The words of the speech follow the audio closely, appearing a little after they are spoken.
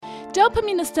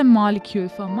Dopamine is the molecule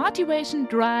for motivation,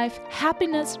 drive,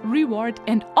 happiness, reward,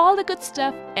 and all the good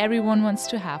stuff everyone wants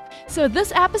to have. So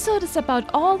this episode is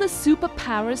about all the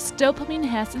superpowers dopamine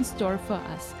has in store for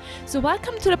us. So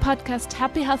welcome to the podcast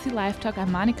Happy Healthy Life Talk. I'm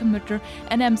Monika Mütter,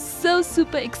 and I'm so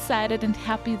super excited and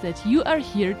happy that you are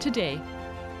here today.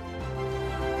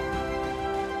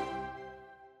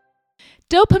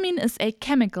 Dopamine is a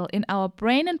chemical in our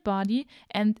brain and body,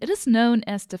 and it is known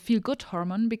as the feel-good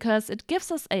hormone because it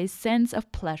gives us a sense of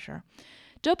pleasure.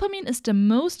 Dopamine is the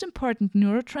most important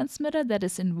neurotransmitter that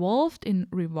is involved in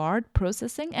reward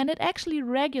processing, and it actually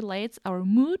regulates our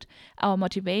mood, our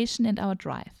motivation, and our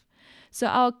drive. So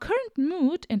our current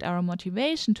mood and our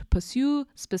motivation to pursue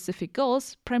specific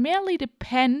goals primarily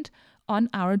depend on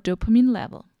our dopamine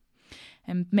level.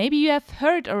 And maybe you have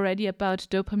heard already about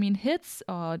dopamine hits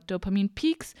or dopamine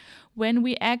peaks when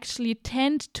we actually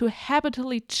tend to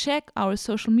habitually check our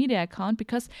social media account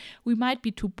because we might be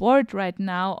too bored right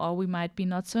now, or we might be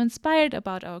not so inspired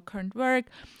about our current work,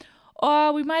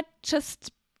 or we might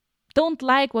just don't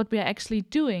like what we are actually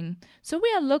doing. So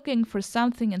we are looking for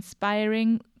something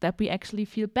inspiring that we actually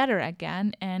feel better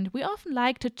again, and we often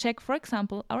like to check, for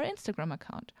example, our Instagram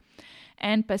account.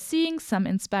 And by seeing some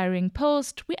inspiring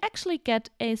post, we actually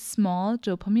get a small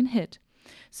dopamine hit.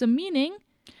 So meaning,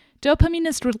 dopamine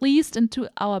is released into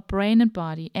our brain and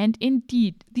body. And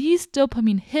indeed, these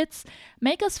dopamine hits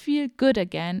make us feel good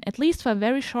again, at least for a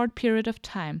very short period of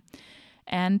time.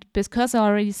 And because I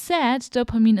already said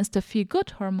dopamine is the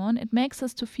feel-good hormone, it makes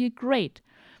us to feel great.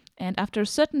 And after a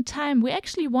certain time, we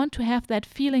actually want to have that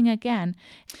feeling again.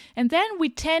 And then we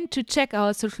tend to check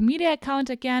our social media account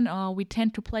again, or we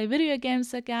tend to play video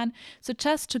games again. So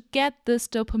just to get this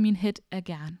dopamine hit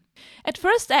again. At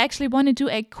first, I actually want to do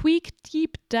a quick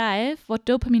deep dive what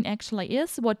dopamine actually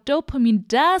is, what dopamine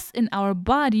does in our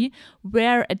body,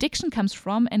 where addiction comes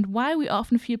from, and why we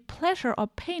often feel pleasure or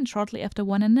pain shortly after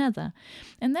one another.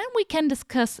 And then we can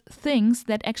discuss things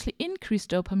that actually increase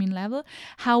dopamine level,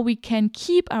 how we can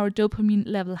keep our dopamine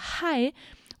level high,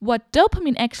 what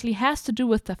dopamine actually has to do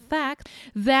with the fact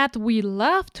that we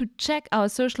love to check our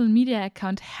social media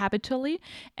account habitually,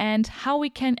 and how we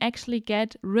can actually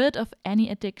get rid of any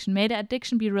addiction. May the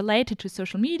addiction be related to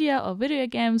social media or video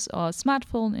games or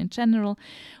smartphone in general.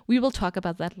 We will talk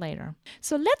about that later.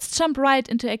 So let's jump right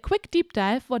into a quick deep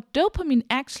dive what dopamine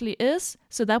actually is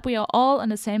so that we are all on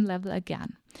the same level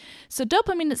again. So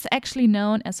dopamine is actually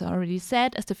known, as I already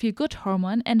said, as the feel-good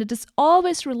hormone, and it is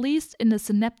always released in the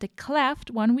synaptic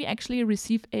cleft when we actually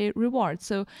receive a reward.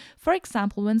 So, for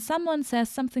example, when someone says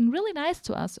something really nice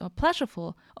to us or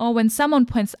pleasurable, or when someone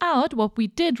points out what we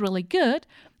did really good,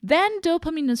 then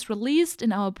dopamine is released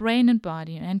in our brain and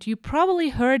body. And you probably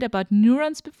heard about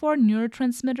neurons before,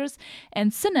 neurotransmitters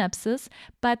and synapses,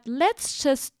 but let's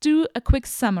just do a quick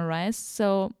summarize.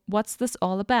 So what's this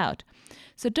all about?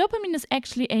 So dopamine is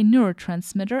actually a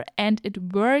neurotransmitter, and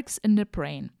it works in the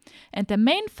brain. And the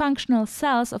main functional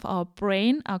cells of our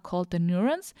brain are called the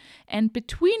neurons, and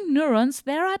between neurons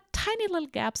there are tiny little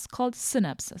gaps called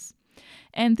synapses.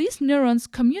 And these neurons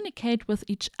communicate with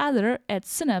each other at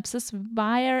synapses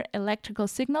via electrical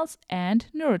signals and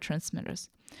neurotransmitters.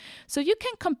 So you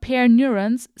can compare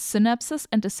neurons, synapses,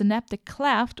 and the synaptic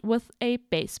cleft with a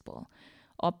baseball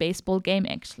game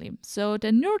actually. So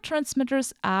the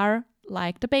neurotransmitters are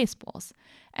like the baseballs.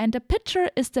 And the pitcher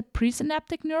is the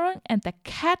presynaptic neuron, and the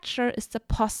catcher is the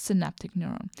postsynaptic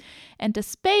neuron. And the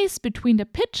space between the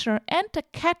pitcher and the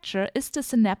catcher is the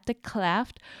synaptic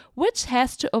cleft, which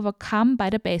has to overcome by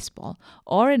the baseball,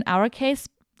 or in our case,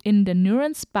 in the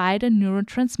neurons by the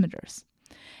neurotransmitters.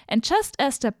 And just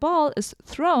as the ball is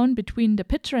thrown between the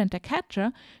pitcher and the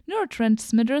catcher,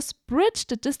 neurotransmitters bridge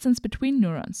the distance between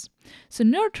neurons. So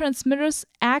neurotransmitters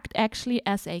act actually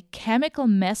as a chemical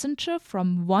messenger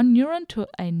from one neuron to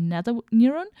another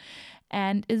neuron,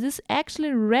 and it is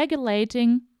actually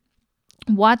regulating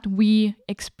what we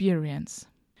experience.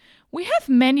 We have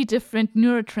many different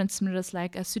neurotransmitters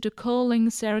like acetylcholine,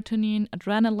 serotonin,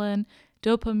 adrenaline,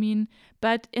 dopamine,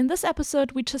 but in this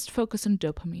episode we just focus on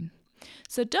dopamine.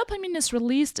 So dopamine is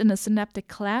released in the synaptic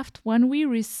cleft when we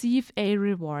receive a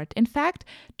reward. In fact,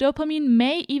 dopamine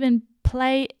may even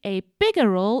play a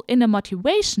bigger role in the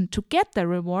motivation to get the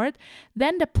reward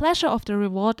than the pleasure of the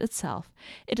reward itself.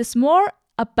 It is more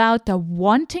about the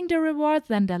wanting the reward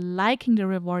than the liking the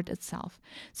reward itself.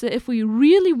 So if we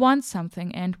really want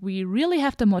something and we really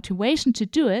have the motivation to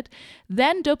do it,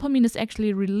 then dopamine is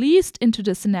actually released into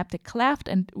the synaptic cleft,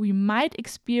 and we might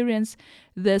experience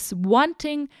this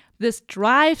wanting, this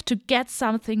drive to get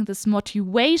something, this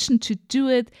motivation to do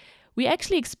it. We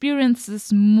actually experience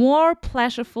this more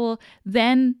pleasurable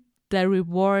than the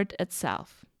reward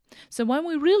itself. So when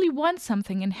we really want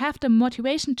something and have the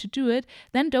motivation to do it,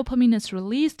 then dopamine is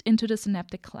released into the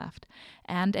synaptic cleft.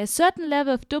 And a certain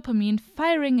level of dopamine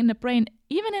firing in the brain,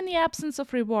 even in the absence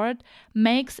of reward,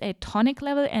 makes a tonic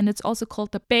level, and it's also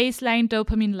called the baseline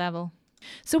dopamine level.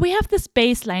 So we have this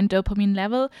baseline dopamine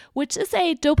level, which is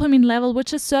a dopamine level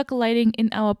which is circulating in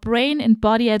our brain and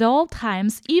body at all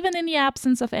times, even in the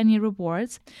absence of any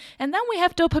rewards. And then we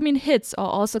have dopamine hits, or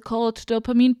also called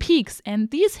dopamine peaks.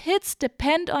 And these hits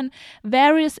depend on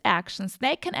various actions.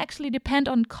 They can actually depend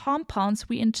on compounds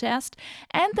we ingest,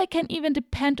 and they can even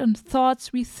depend on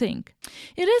thoughts we think.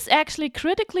 It is actually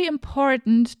critically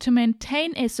important to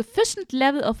maintain a sufficient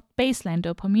level of baseline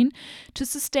dopamine to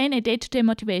sustain a day-to-day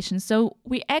motivation. So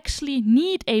we actually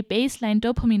need a baseline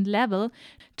dopamine level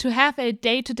to have a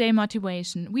day-to-day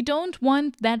motivation. We don't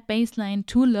want that baseline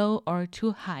too low or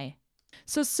too high.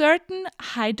 So certain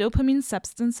high dopamine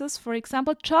substances, for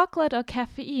example, chocolate or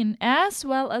caffeine, as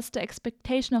well as the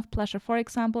expectation of pleasure, for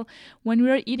example, when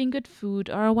we're eating good food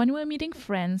or when we're meeting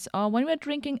friends or when we're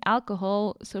drinking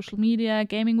alcohol, social media,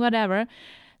 gaming, whatever,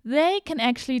 they can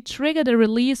actually trigger the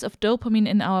release of dopamine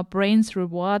in our brain's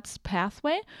rewards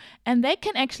pathway, and they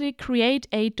can actually create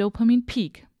a dopamine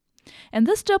peak. And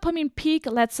this dopamine peak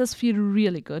lets us feel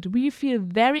really good. We feel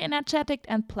very energetic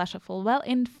and pleasureful. Well,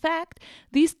 in fact,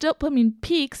 these dopamine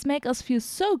peaks make us feel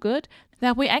so good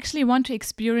that we actually want to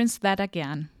experience that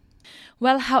again.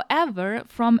 Well, however,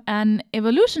 from an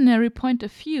evolutionary point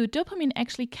of view, dopamine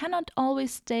actually cannot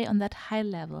always stay on that high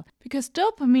level, because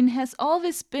dopamine has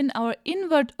always been our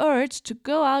inward urge to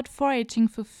go out foraging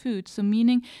for food. So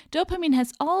meaning dopamine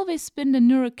has always been the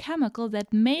neurochemical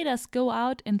that made us go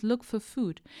out and look for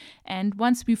food. And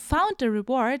once we found the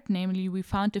reward, namely we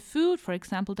found the food, for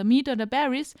example, the meat or the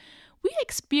berries, we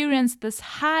experienced this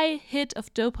high hit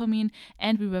of dopamine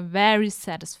and we were very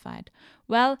satisfied.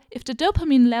 Well, if the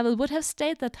dopamine level would have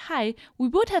stayed that high, we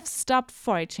would have stopped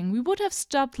foraging, we would have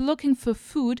stopped looking for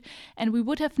food, and we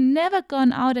would have never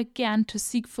gone out again to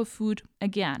seek for food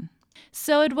again.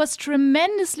 So it was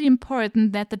tremendously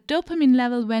important that the dopamine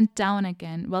level went down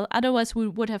again. Well, otherwise we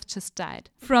would have just died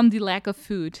from the lack of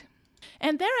food.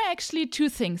 And there are actually two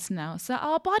things now. So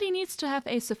our body needs to have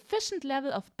a sufficient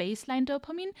level of baseline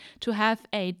dopamine to have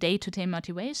a day-to-day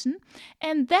motivation.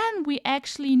 And then we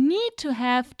actually need to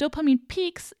have dopamine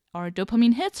peaks or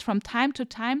dopamine hits from time to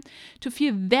time to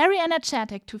feel very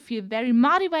energetic, to feel very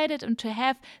motivated, and to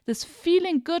have this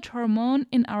feeling good hormone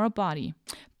in our body.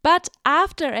 But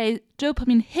after a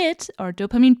dopamine hit or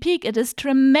dopamine peak, it is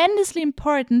tremendously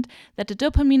important that the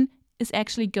dopamine is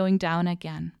actually going down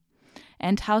again.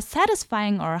 And how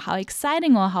satisfying or how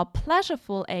exciting or how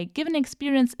pleasureful a given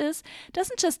experience is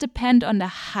doesn't just depend on the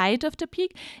height of the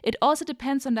peak, it also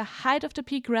depends on the height of the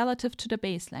peak relative to the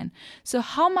baseline. So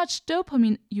how much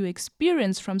dopamine you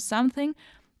experience from something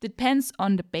depends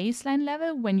on the baseline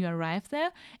level when you arrive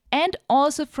there, and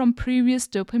also from previous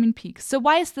dopamine peaks. So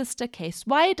why is this the case?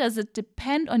 Why does it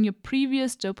depend on your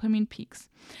previous dopamine peaks?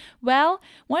 Well,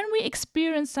 when we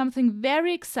experience something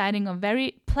very exciting or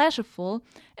very pleasureful,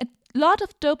 a lot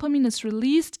of dopamine is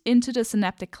released into the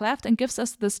synaptic cleft and gives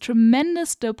us this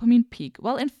tremendous dopamine peak.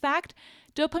 Well, in fact,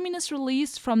 dopamine is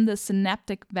released from the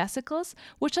synaptic vesicles,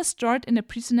 which are stored in the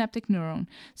presynaptic neuron.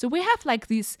 So we have like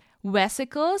these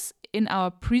vesicles in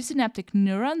our presynaptic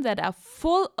neuron that are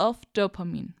full of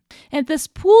dopamine. And this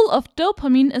pool of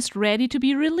dopamine is ready to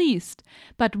be released.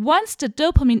 But once the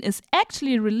dopamine is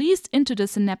actually released into the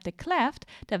synaptic cleft,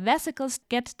 the vesicles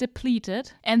get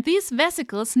depleted. And these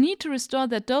vesicles need to restore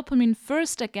the dopamine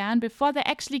first again before they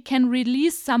actually can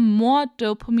release some more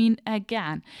dopamine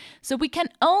again. So we can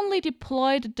only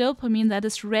deploy the dopamine that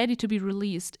is ready to be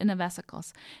released in the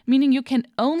vesicles, meaning you can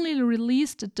only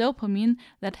release the dopamine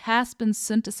that has been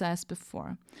synthesized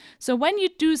before. So when you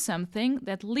do something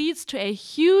that leads to a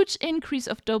huge increase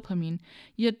of dopamine,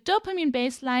 your dopamine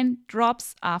baseline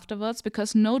drops afterwards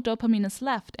because no dopamine is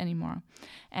left anymore.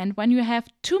 And when you have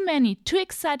too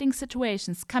exciting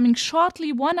situations coming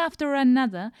shortly one after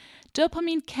another,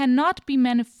 dopamine cannot be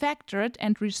manufactured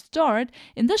and restored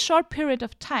in this short period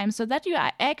of time, so that you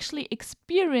are actually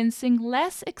experiencing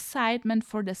less excitement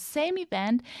for the same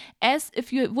event as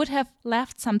if you would have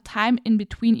left some time in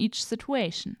between each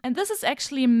situation. And this is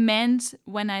actually meant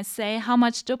when I say how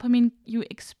much dopamine you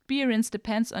experience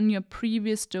depends on your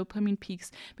previous dopamine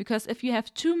peaks. Because if you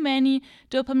have too many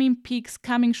dopamine peaks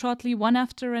coming shortly one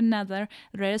after another,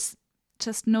 there is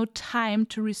just no time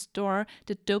to restore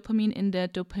the dopamine in the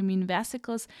dopamine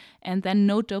vesicles, and then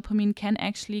no dopamine can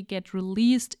actually get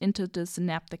released into the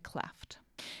synaptic cleft.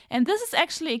 And this is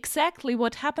actually exactly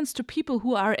what happens to people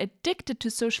who are addicted to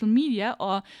social media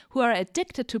or who are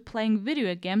addicted to playing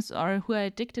video games or who are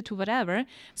addicted to whatever.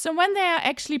 So when they are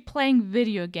actually playing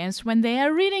video games, when they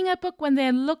are reading a book, when they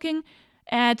are looking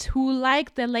at who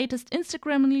liked their latest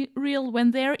Instagram reel,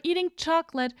 when they are eating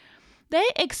chocolate, they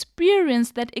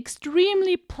experience that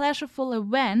extremely pleasurable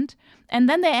event, and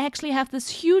then they actually have this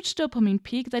huge dopamine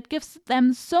peak that gives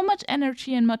them so much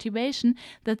energy and motivation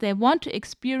that they want to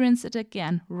experience it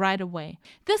again right away.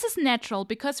 This is natural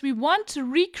because we want to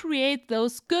recreate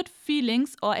those good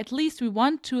feelings, or at least we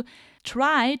want to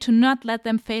try to not let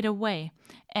them fade away.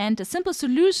 And a simple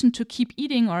solution to keep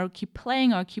eating or keep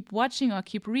playing or keep watching or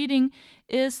keep reading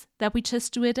is that we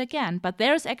just do it again. But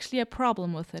there is actually a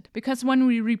problem with it. Because when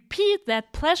we repeat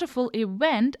that pleasurable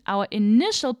event, our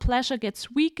initial pleasure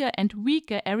gets weaker and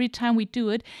weaker every time we do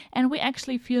it, and we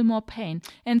actually feel more pain.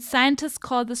 And scientists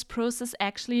call this process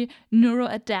actually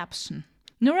neuroadaptation.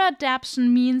 Neuroadaptation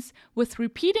means with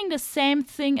repeating the same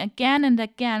thing again and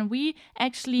again, we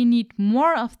actually need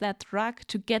more of that drug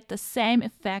to get the same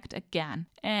effect again.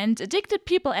 And addicted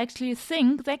people actually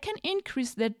think they can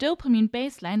increase their dopamine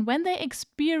baseline when they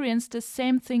experience the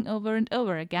same thing over and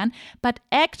over again. But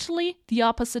actually, the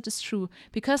opposite is true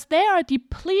because they are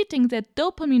depleting their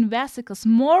dopamine vesicles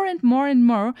more and more and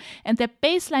more, and their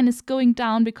baseline is going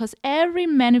down because every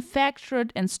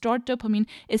manufactured and stored dopamine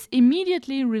is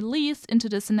immediately released into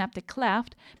the synaptic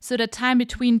cleft. So the time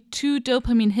between two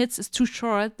dopamine hits is too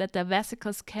short that the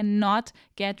vesicles cannot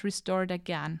get restored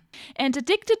again. And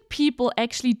addicted people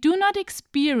actually do not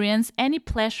experience any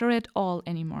pleasure at all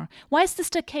anymore. Why is this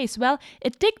the case? Well,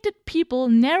 addicted people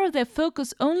narrow their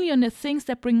focus only on the things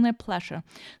that bring them pleasure.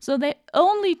 So they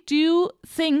only do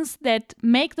things that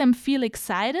make them feel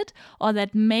excited or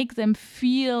that make them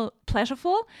feel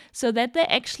pleasurable, so that they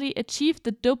actually achieve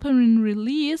the dopamine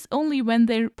release only when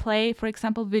they play, for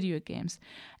example, video games.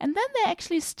 And then they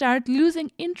actually start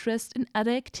losing interest in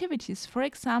other activities. For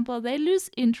example, they lose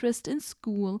interest in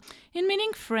school, in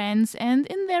meeting friends, and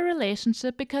in their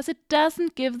relationship because it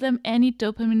doesn't give them any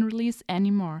dopamine release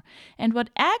anymore. And what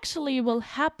actually will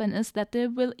happen is that they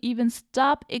will even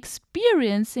stop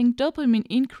experiencing dopamine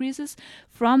increases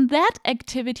from that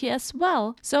activity as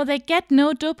well. So they get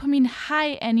no dopamine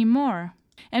high anymore.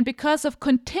 And because of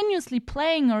continuously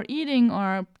playing or eating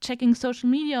or checking social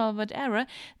media or whatever,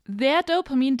 their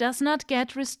dopamine does not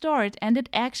get restored, and it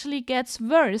actually gets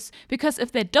worse because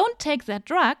if they don't take that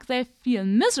drug, they feel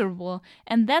miserable.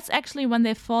 And that's actually when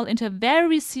they fall into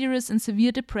very serious and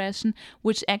severe depression,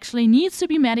 which actually needs to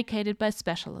be medicated by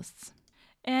specialists.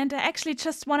 And I actually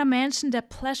just want to mention the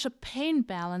pleasure-pain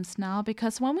balance now,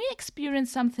 because when we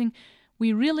experience something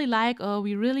we really like or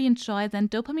we really enjoy, then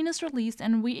dopamine is released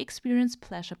and we experience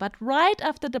pleasure. But right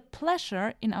after the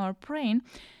pleasure in our brain,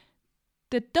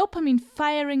 the dopamine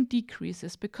firing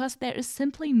decreases because there is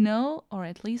simply no, or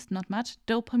at least not much,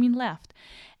 dopamine left.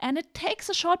 And it takes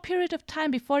a short period of time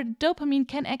before the dopamine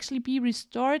can actually be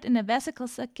restored in the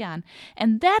vesicles again.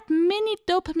 And that mini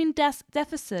dopamine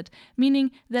deficit,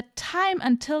 meaning the time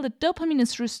until the dopamine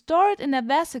is restored in the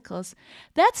vesicles,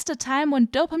 that's the time when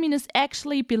dopamine is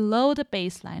actually below the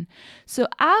baseline. So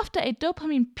after a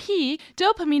dopamine peak,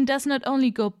 dopamine does not only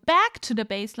go back to the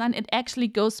baseline, it actually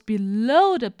goes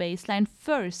below the baseline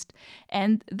first.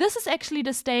 And this is actually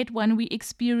the state when we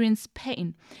experience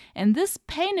pain. And this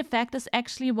pain effect is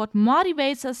actually what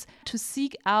motivates us to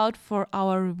seek out for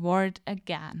our reward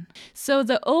again. So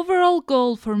the overall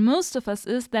goal for most of us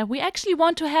is that we actually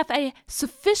want to have a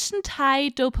sufficient high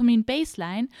dopamine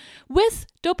baseline with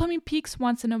dopamine peaks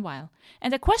once in a while.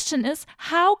 And the question is,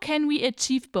 how can we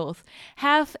achieve both?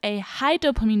 Have a high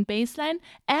dopamine baseline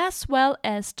as well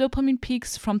as dopamine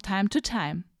peaks from time to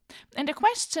time. And the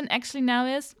question actually now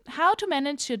is how to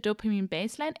manage your dopamine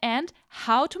baseline and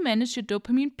how to manage your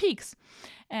dopamine peaks.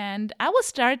 And I will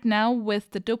start now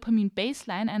with the dopamine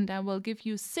baseline, and I will give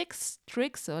you 6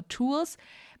 tricks or tools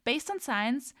based on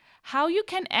science how you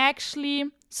can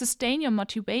actually sustain your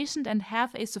motivation and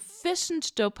have a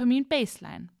sufficient dopamine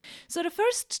baseline. So the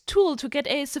first tool to get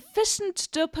a sufficient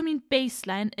dopamine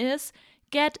baseline is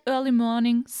get early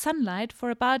morning sunlight for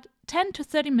about 10 to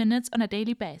 30 minutes on a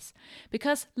daily basis,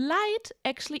 because light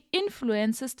actually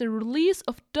influences the release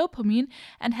of dopamine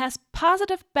and has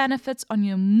positive benefits on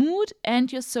your mood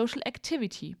and your social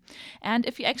activity. And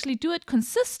if you actually do it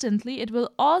consistently, it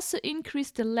will also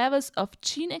increase the levels of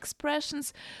gene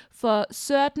expressions for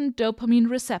certain dopamine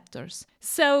receptors.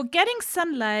 So getting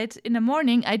sunlight in the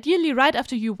morning, ideally right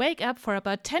after you wake up for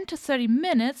about 10 to 30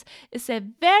 minutes, is a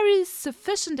very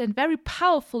sufficient and very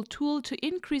powerful tool to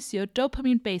increase your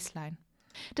dopamine baseline.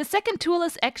 The second tool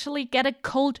is actually get a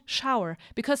cold shower,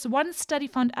 because one study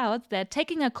found out that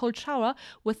taking a cold shower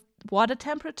with water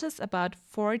temperatures about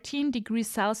 14 degrees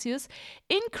Celsius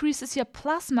increases your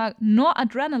plasma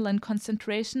noradrenaline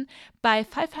concentration by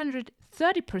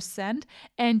 530%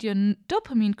 and your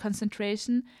dopamine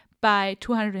concentration by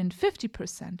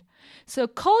 250%. So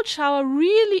cold shower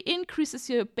really increases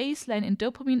your baseline in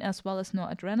dopamine as well as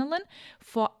noradrenaline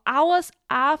for hours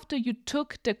after you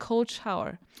took the cold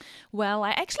shower. Well,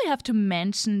 I actually have to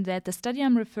mention that the study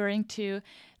I'm referring to,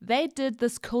 they did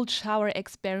this cold shower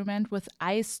experiment with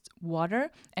iced water,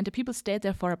 and the people stayed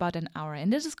there for about an hour.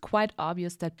 And it is quite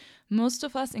obvious that most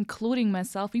of us, including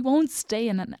myself, we won't stay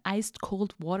in an iced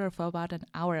cold water for about an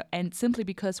hour, and simply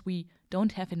because we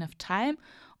don't have enough time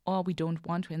or we don't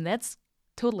want to, and that's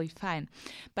totally fine.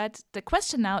 But the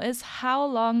question now is, how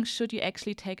long should you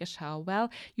actually take a shower? Well,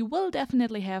 you will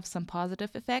definitely have some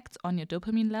positive effects on your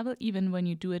dopamine level, even when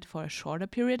you do it for a shorter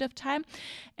period of time.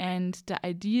 And the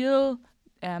ideal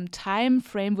time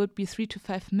frame would be 3 to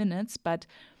 5 minutes, but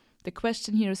the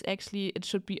question here is actually it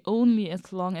should be only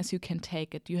as long as you can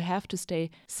take it. You have to stay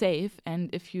safe,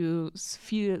 and if you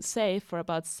feel safe for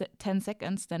about 10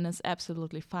 seconds, then it's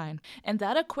absolutely fine. And the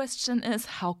other question is,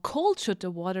 how cold should the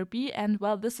water be? And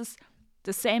well, this is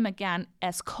the same again,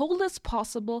 as cold as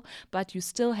possible, but you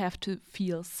still have to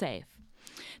feel safe.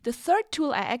 The third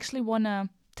tool I actually want to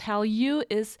tell you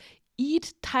is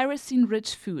eat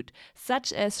tyrosine-rich food,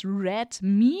 such as red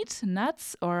meat,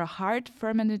 nuts, or hard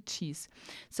fermented cheese.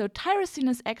 So tyrosine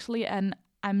is actually an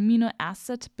amino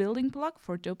acid building block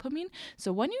for dopamine.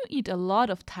 So when you eat a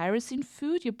lot of tyrosine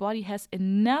food, your body has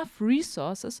enough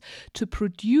resources to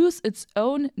produce its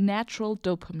own natural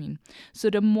dopamine. So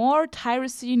the more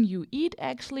tyrosine you eat,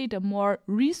 actually, the more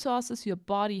resources your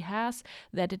body has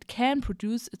that it can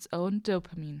produce its own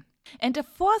dopamine. And the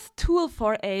fourth tool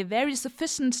for a very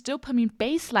sufficient dopamine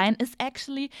baseline is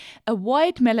actually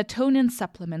avoid melatonin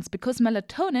supplements, because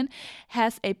melatonin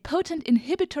has a potent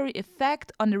inhibitory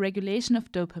effect on the regulation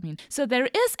of dopamine. So there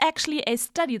is actually a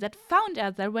study that found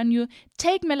out that when you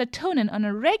take melatonin on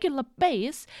a regular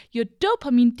basis, your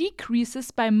dopamine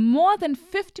decreases by more than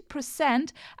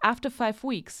 50% after 5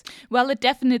 weeks. Well, it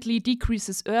definitely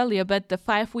decreases earlier, but the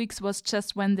 5 weeks was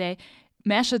just when they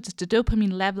measured the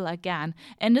dopamine level again.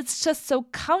 And it's just so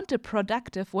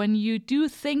counterproductive when you do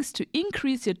things to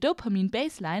increase your dopamine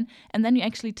baseline and then you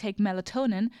actually take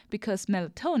melatonin, because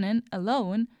melatonin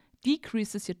alone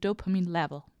decreases your dopamine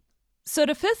level. So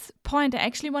the fifth point I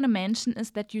actually want to mention is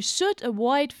that you should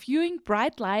avoid viewing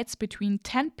bright lights between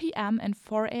 10 p.m. and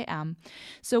 4 a.m.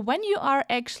 So when you are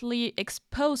actually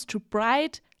exposed to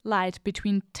bright light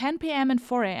between 10 p.m. and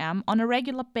 4 a.m. on a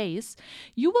regular basis,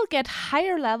 you will get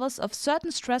higher levels of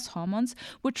certain stress hormones,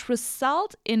 which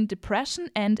result in depression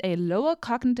and a lower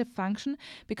cognitive function,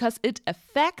 because it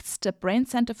affects the brain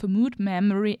center for mood,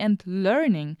 memory, and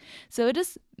learning. So it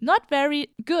is not very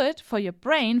good for your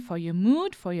brain, for your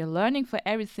mood, for your learning, for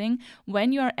everything,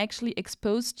 when you are actually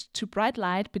exposed to bright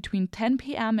light between 10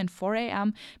 p.m. and 4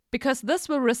 a.m., because this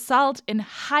will result in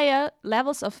higher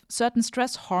levels of certain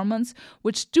stress hormones,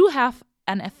 which do have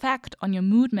an effect on your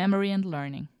mood, memory, and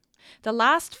learning. The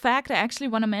last fact I actually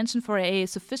want to mention for a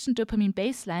sufficient dopamine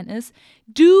baseline is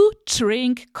do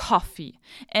drink coffee.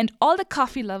 And all the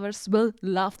coffee lovers will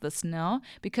love this now,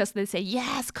 because they say,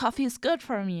 yes, coffee is good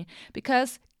for me,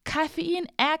 because caffeine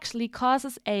actually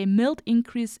causes a mild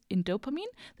increase in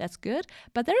dopamine. That's good.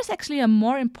 But there is actually a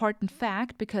more important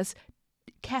fact, because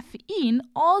caffeine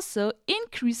also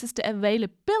increases the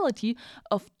availability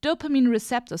of dopamine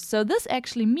receptors. So this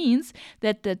actually means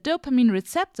that the dopamine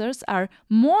receptors are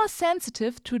more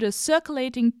sensitive to the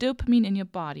circulating dopamine in your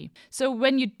body. So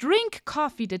when you drink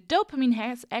coffee, the dopamine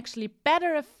has actually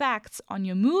better effects on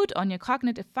your mood, on your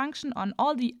cognitive function, on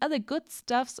all the other good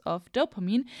stuffs of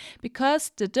dopamine,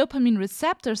 because the dopamine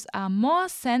receptors are more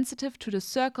sensitive to the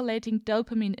circulating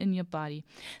dopamine in your body.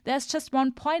 There's just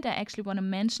one point I actually want to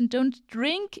mention. Don't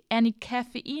drink any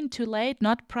caffeine too late,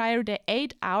 not prior to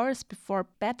 8 hours before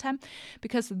bedtime,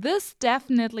 because this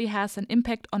definitely has an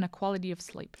impact on the quality of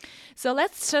sleep. So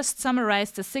let's just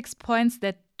summarize the 6 points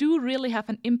that do really have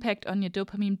an impact on your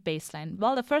dopamine baseline.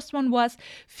 Well, the first one was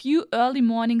view early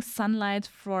morning sunlight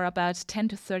for about 10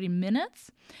 to 30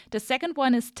 minutes. The second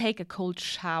one is take a cold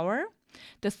shower.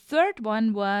 The third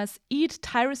one was eat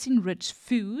tyrosine-rich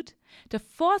food. The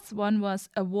fourth one was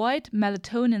avoid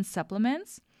melatonin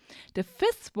supplements. The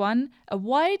fifth one,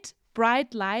 avoid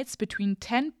bright lights between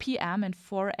 10 p.m. and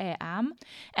 4 a.m.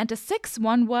 And the sixth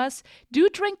one was do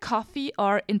drink coffee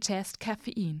or ingest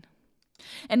caffeine.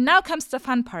 And now comes the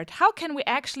fun part. How can we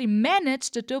actually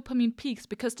manage the dopamine peaks?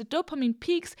 Because the dopamine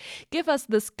peaks give us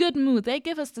this good mood. They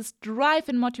give us this drive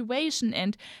and motivation,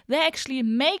 and they actually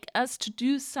make us to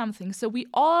do something. So we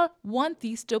all want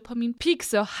these dopamine peaks.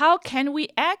 So how can we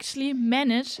actually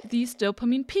manage these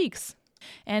dopamine peaks?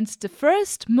 And the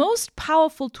first most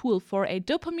powerful tool for a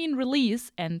dopamine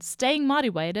release and staying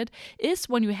motivated is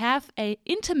when you have an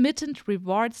intermittent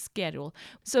reward schedule.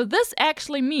 So this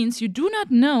actually means you do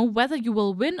not know whether you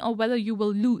will win or whether you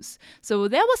will lose. So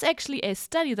there was actually a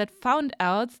study that found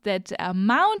out that the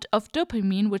amount of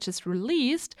dopamine which is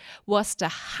released was the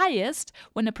highest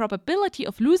when the probability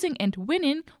of losing and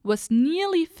winning was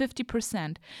nearly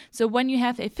 50%. So when you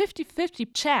have a 50-50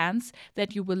 chance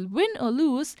that you will win or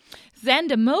lose, then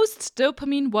the most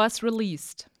dopamine was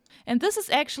released. And this is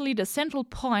actually the central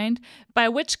point by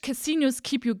which casinos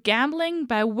keep you gambling,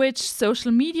 by which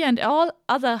social media and all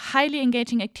other highly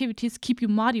engaging activities keep you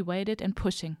motivated and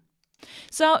pushing.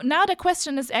 So now the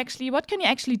question is actually, what can you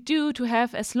actually do to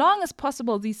have as long as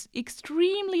possible these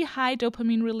extremely high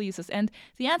dopamine releases? And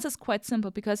the answer is quite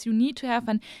simple, because you need to have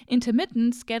an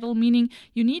intermittent schedule, meaning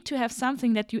you need to have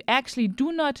something that you actually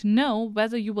do not know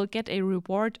whether you will get a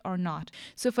reward or not.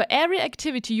 So for every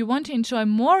activity you want to enjoy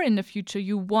more in the future,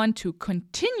 you want to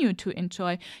continue to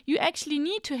enjoy, you actually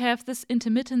need to have this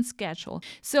intermittent schedule.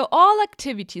 So all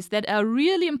activities that are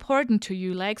really important to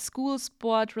you, like school,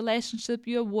 sport, relationship,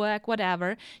 your work,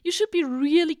 whatever, you should be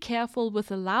really careful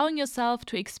with allowing yourself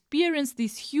to experience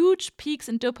these huge peaks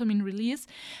in dopamine release,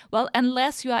 well,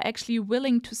 unless you are actually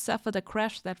willing to suffer the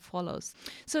crash that follows.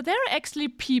 So there are actually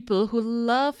people who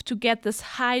love to get this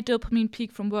high dopamine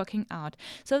peak from working out.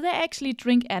 So they actually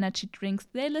drink energy drinks,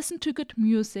 they listen to good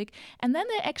music, and then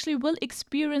they actually will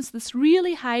experience this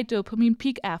really high dopamine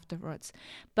peak afterwards.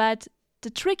 But the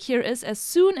trick here is, as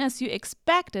soon as you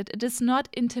expect it, it is not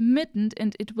intermittent,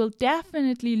 and it will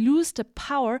definitely lose the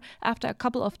power after a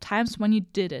couple of times when you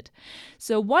did it.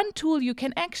 So one tool you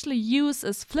can actually use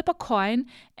is flip a coin,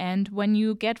 and when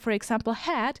you get, for example,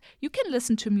 head, you can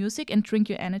listen to music and drink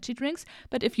your energy drinks.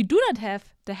 But if you do not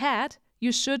have the head,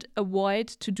 you should avoid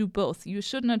to do both. You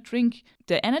should not drink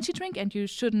the energy drink and you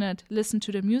should not listen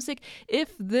to the music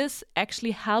if this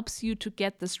actually helps you to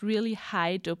get this really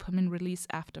high dopamine release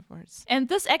afterwards. And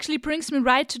this actually brings me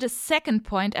right to the second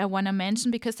point I want to mention,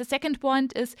 because the second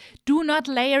point is, do not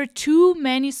layer too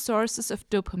many sources of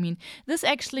dopamine. This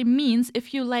actually means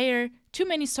if you layer too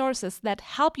many sources that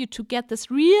help you to get this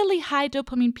really high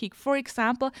dopamine peak, for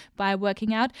example, by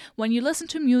working out, when you listen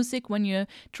to music, when you're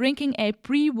drinking a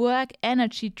pre-work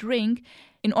energy drink,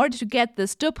 in order to get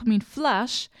this dopamine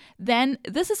flush, then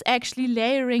this is actually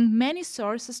layering many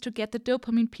sources to get the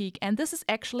dopamine peak, and this is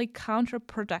actually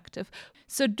counterproductive.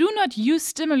 So do not use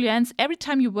stimulants every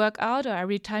time you work out or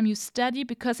every time you study,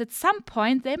 because at some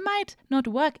point they might not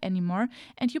work anymore,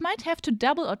 and you might have to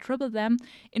double or triple them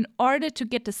in order to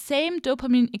get the same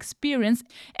dopamine experience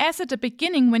as at the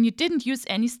beginning when you didn't use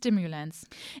any stimulants.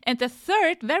 And the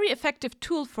third very effective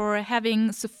tool for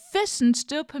having sufficient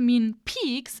dopamine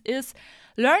peaks is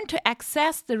learn to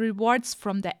access the rewards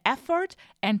from the effort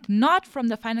and not from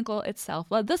the final goal itself.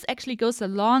 Well, this actually goes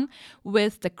along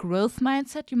with the growth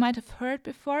mindset you might have heard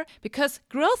before, because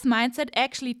growth mindset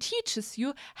actually teaches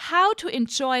you how to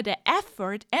enjoy the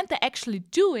effort and the actually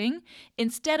doing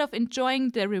instead of enjoying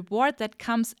the reward that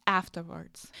comes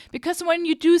afterwards. Because when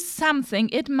you do something,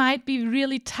 it might be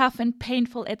really tough and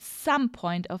painful at some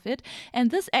point of it, and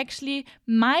this actually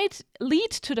might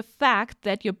lead to the fact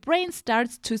that your brain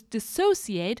starts to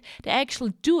dissociate the actual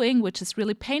doing, which is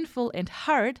really painful and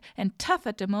hard and tough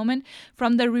at the moment,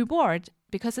 from the reward,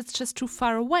 because it's just too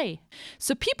far away.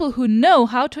 So people who know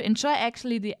how to enjoy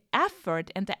actually the effort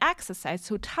and the exercise,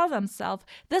 who tell themselves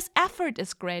this effort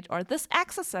is great or this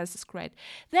exercise is great,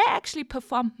 they actually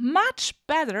perform much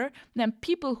better than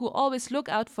people who always look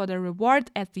out for the reward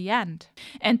at the end.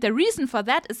 And the reason for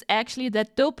that is actually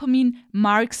that dopamine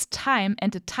marks time,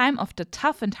 and the time of the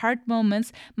tough and hard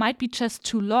moments might be just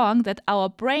too long that our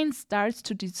brain starts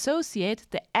to dissociate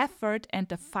the effort and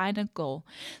the final goal.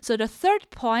 So the third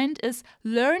point is,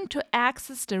 learn to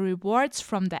access the rewards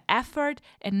from the effort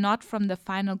and not from the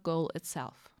final goal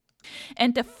itself.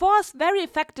 And the fourth very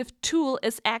effective tool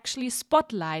is actually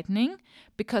spotlighting,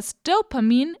 because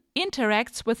dopamine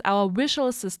interacts with our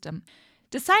visual system.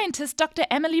 The scientist Dr.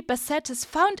 Emily Bassett has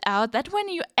found out that when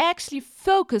you actually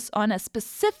focus on a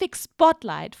specific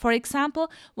spotlight, for example,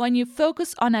 when you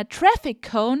focus on a traffic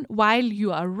cone while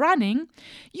you are running,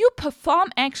 you perform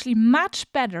actually much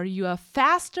better, you are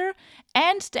faster,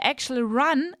 and the actual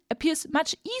run appears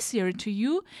much easier to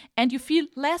you, and you feel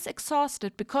less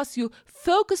exhausted because you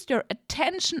focused your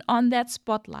attention on that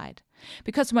spotlight.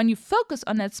 Because when you focus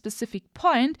on that specific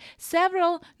point,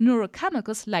 several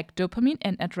neurochemicals like dopamine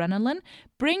and adrenaline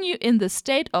bring you in the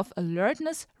state of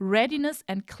alertness, readiness,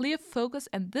 and clear focus,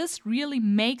 and this really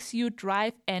makes you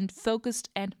drive and focused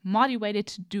and motivated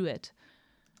to do it.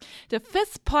 The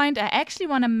fifth point I actually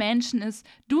want to mention is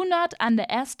do not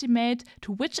underestimate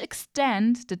to which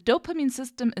extent the dopamine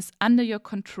system is under your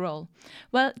control.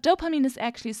 Well, dopamine is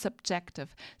actually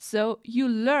subjective, so you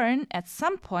learn at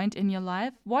some point in your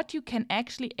life what you can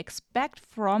actually expect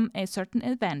from a certain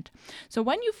event. So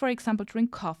when you, for example,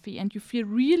 drink coffee and you feel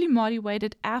really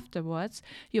motivated afterwards,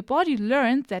 your body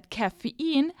learns that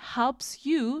caffeine helps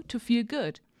you to feel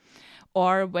good.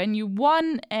 Or when you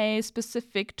won a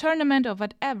specific tournament or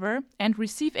whatever and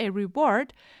receive a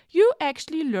reward, you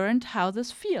actually learned how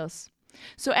this feels.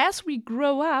 So as we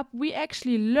grow up, we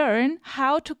actually learn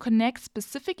how to connect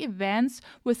specific events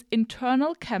with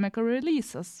internal chemical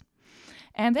releases.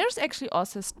 And there's actually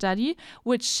also a study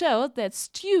which showed that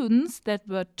students that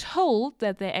were told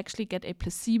that they actually get a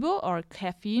placebo or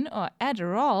caffeine or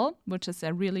Adderall, which is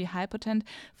a really high potent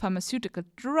pharmaceutical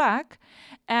drug,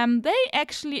 they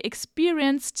actually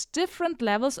experienced different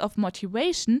levels of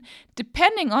motivation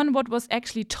depending on what was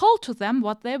actually told to them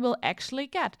what they will actually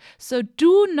get. So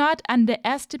do not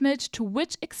underestimate to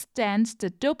which extent the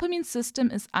dopamine system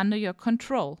is under your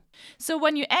control. So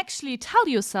when you actually tell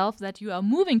yourself that you are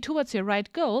moving towards your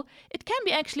right goal, it can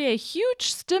be actually a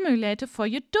huge stimulator for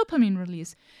your dopamine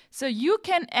release. So you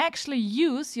can actually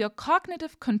use your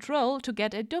cognitive control to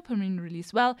get a dopamine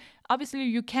release. Well, obviously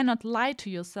you cannot lie to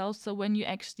yourself, so when you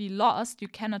actually lost, you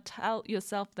cannot tell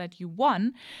yourself that you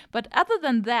won. But other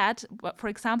than that, for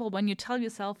example, when you tell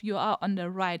yourself you are on the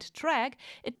right track,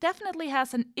 it definitely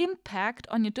has an impact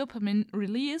on your dopamine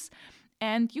release,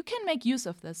 and you can make use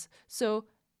of this. So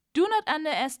do not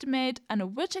underestimate under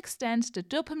which extent the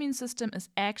dopamine system is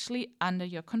actually under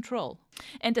your control.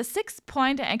 And the sixth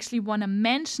point I actually want to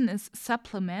mention is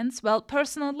supplements. Well,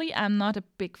 personally, I'm not a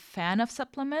big fan of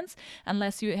supplements.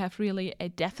 Unless you have really a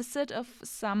deficit of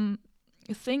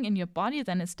something in your body,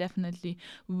 then it's definitely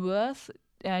worth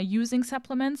using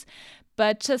supplements.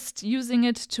 But just using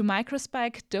it to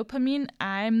microspike dopamine,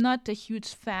 I'm not a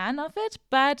huge fan of it,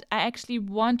 but I actually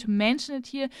want to mention it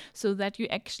here so that you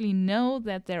actually know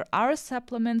that there are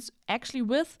supplements actually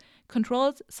with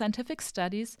controlled scientific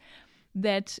studies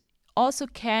that also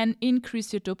can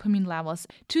increase your dopamine levels.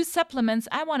 Two supplements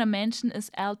I want to mention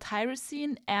is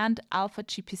L-tyrosine and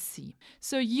alpha-GPC.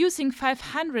 So using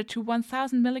 500 to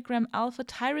 1000 milligram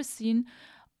alpha-tyrosine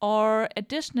or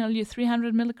additionally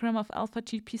 300 milligram of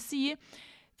alpha-GPC,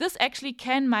 this actually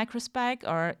can microspike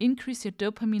or increase your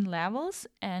dopamine levels,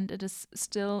 and it is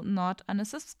still not on a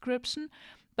subscription.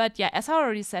 But yeah, as I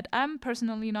already said, I'm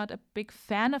personally not a big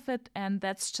fan of it, and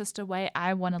that's just the way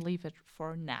I want to leave it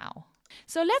for now.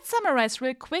 So let's summarize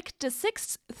real quick the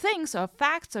 6 things or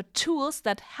facts or tools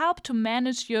that help to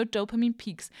manage your dopamine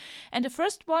peaks. And the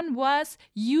first one was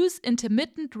use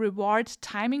intermittent reward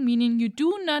timing, meaning you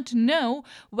do not know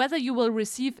whether you will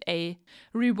receive a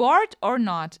reward or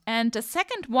not. And the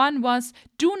second one was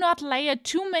do not layer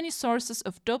too many sources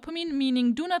of dopamine,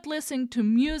 meaning do not listen to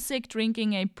music,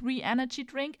 drinking a pre-energy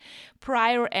drink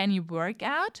prior any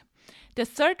workout. The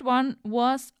third one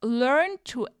was learn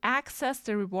to access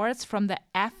the rewards from the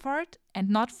effort and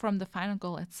not from the final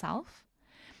goal itself.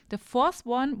 The fourth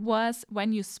one was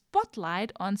when you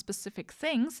spotlight on specific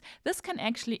things, this can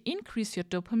actually increase your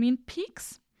dopamine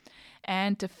peaks.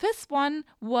 And the fifth one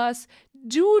was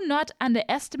do not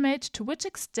underestimate to which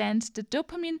extent the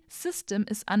dopamine system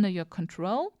is under your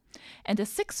control. And the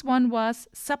sixth one was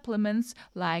supplements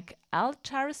like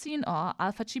L-tyrosine or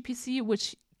alpha-GPC,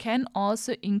 which can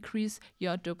also increase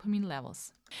your dopamine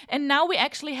levels. And now we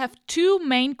actually have 2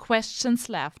 main questions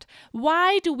left.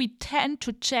 Why do we tend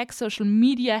to check social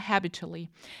media habitually?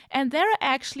 And there are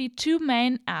actually 2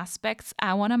 main aspects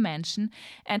I want to mention.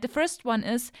 And the first one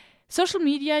is social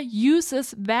media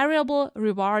uses variable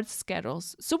reward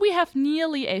schedules. So we have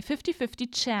nearly a 50-50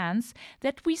 chance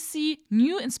that we see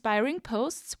new inspiring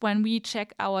posts when we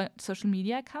check our social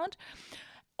media account,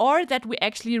 or that we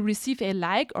actually receive a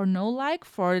like or no like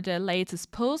for the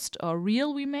latest post or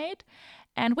reel we made.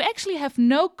 And we actually have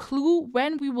no clue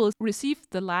when we will receive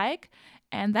the like.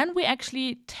 And then we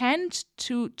actually tend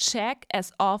to check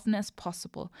as often as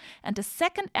possible. And the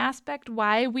second aspect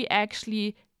why we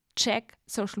actually check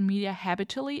social media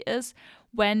habitually is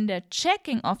when the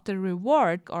checking of the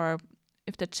reward or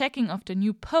if the checking of the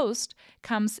new post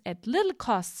comes at little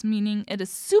costs, meaning it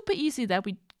is super easy that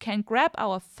we can grab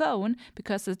our phone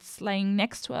because it's laying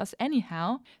next to us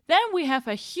anyhow, then we have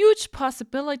a huge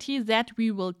possibility that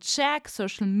we will check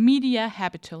social media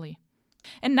habitually.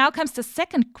 And now comes the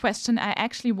second question I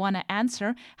actually want to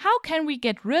answer. How can we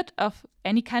get rid of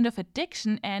any kind of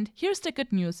addiction? And here's the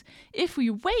good news. If we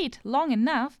wait long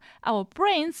enough, our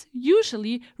brains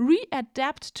usually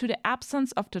readapt to the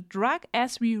absence of the drug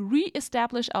as we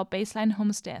reestablish our baseline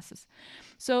homeostasis.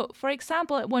 So, for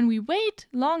example, when we wait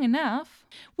long enough,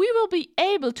 we will be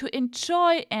able to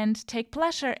enjoy and take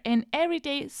pleasure in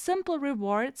everyday simple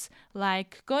rewards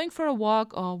like going for a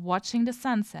walk or watching the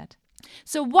sunset.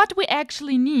 So what we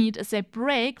actually need is a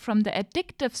break from the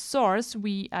addictive source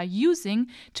we are using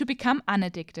to become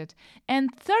unaddicted.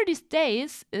 And 30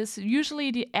 days is usually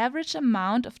the average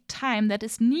amount of time that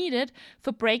is needed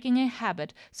for breaking a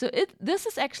habit. So this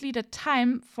is actually the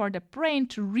time for the brain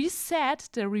to reset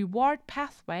the reward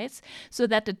pathways so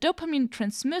that the dopamine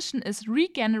transmission is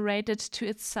regenerated to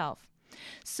itself.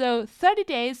 So 30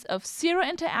 days of zero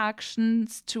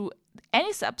interactions to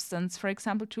any substance, for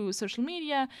example, to social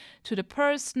media, to the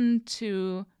person,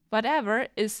 to whatever,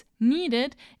 is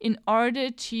needed in order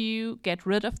to get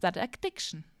rid of that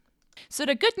addiction. So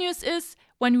the good news is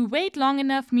when we wait long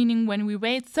enough, meaning when we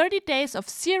wait 30 days of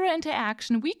zero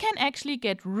interaction, we can actually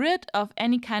get rid of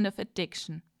any kind of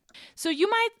addiction. So you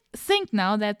might think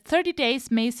now that 30 days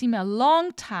may seem a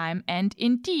long time, and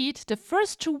indeed, the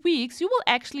first 2 weeks you will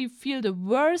actually feel the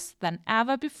worse than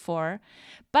ever before.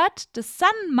 But the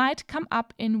sun might come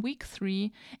up in week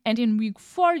 3, and in week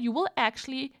 4 you will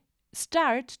actually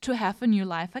start to have a new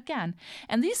life again.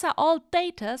 And these are all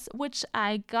data which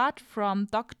I got from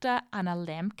Dr. Anna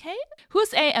Lemke,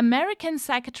 who's an American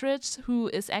psychiatrist who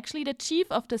is actually the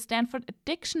chief of the Stanford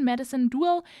Addiction Medicine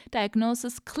Dual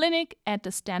Diagnosis Clinic at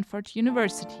the Stanford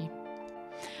University.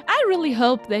 I really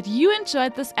hope that you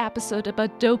enjoyed this episode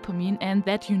about dopamine and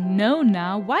that you know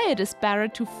now why it is better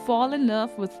to fall in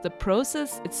love with the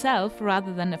process itself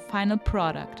rather than a final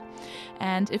product.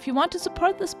 And if you want to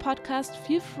support this podcast,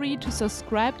 feel free to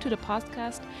subscribe to the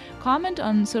podcast, comment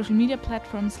on social media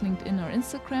platforms, LinkedIn or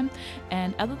Instagram.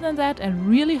 And other than that, I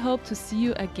really hope to see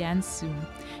you again soon.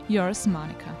 Yours,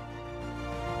 Monica.